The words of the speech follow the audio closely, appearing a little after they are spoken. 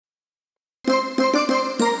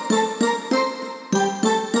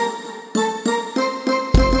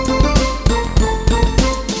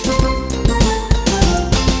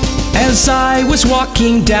As I was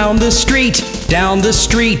walking down the street, down the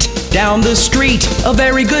street, down the street, a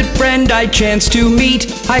very good friend I chanced to meet.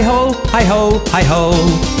 Hi-ho, hi-ho, hi-ho.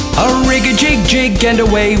 A rig a jig jig and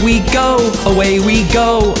away we go, away we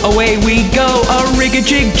go, away we go. A rig a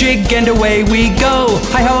jig jig and away we go.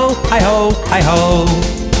 Hi-ho, hi-ho, hi-ho.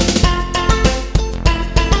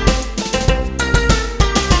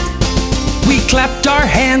 We clapped our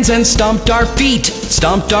hands and stomped our feet,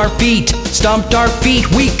 stomped our feet, stomped our feet.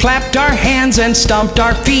 We clapped our hands and stomped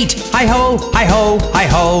our feet. Hi-ho, hi-ho,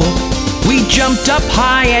 hi-ho. We jumped up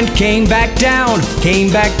high and came back down,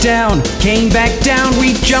 came back down, came back down.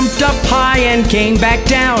 We jumped up high and came back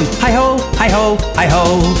down. Hi-ho, hi-ho,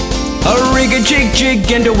 hi-ho. A rig a jig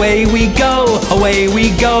jig and away we go, away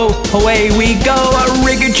we go, away we go. A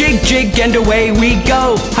rig a jig jig and away we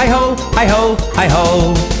go. Hi-ho, hi-ho,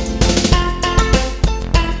 hi-ho.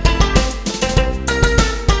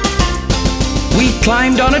 We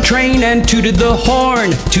climbed on a train and tooted the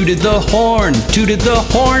horn, tooted the horn, tooted the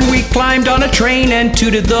horn. We climbed on a train and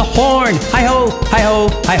tooted the horn. Hi-ho, hi-ho,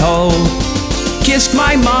 hi-ho. Kissed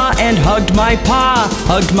my ma and hugged my pa,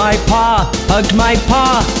 hugged my pa, hugged my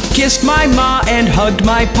pa. Kissed my ma and hugged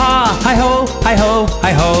my pa. Hi-ho, hi-ho,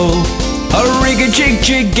 hi-ho. A rig a jig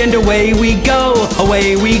jig and away we go,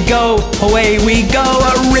 away we go, away we go.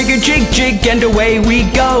 A rig a jig jig and away we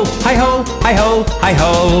go. Hi-ho, hi-ho,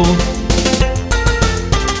 hi-ho.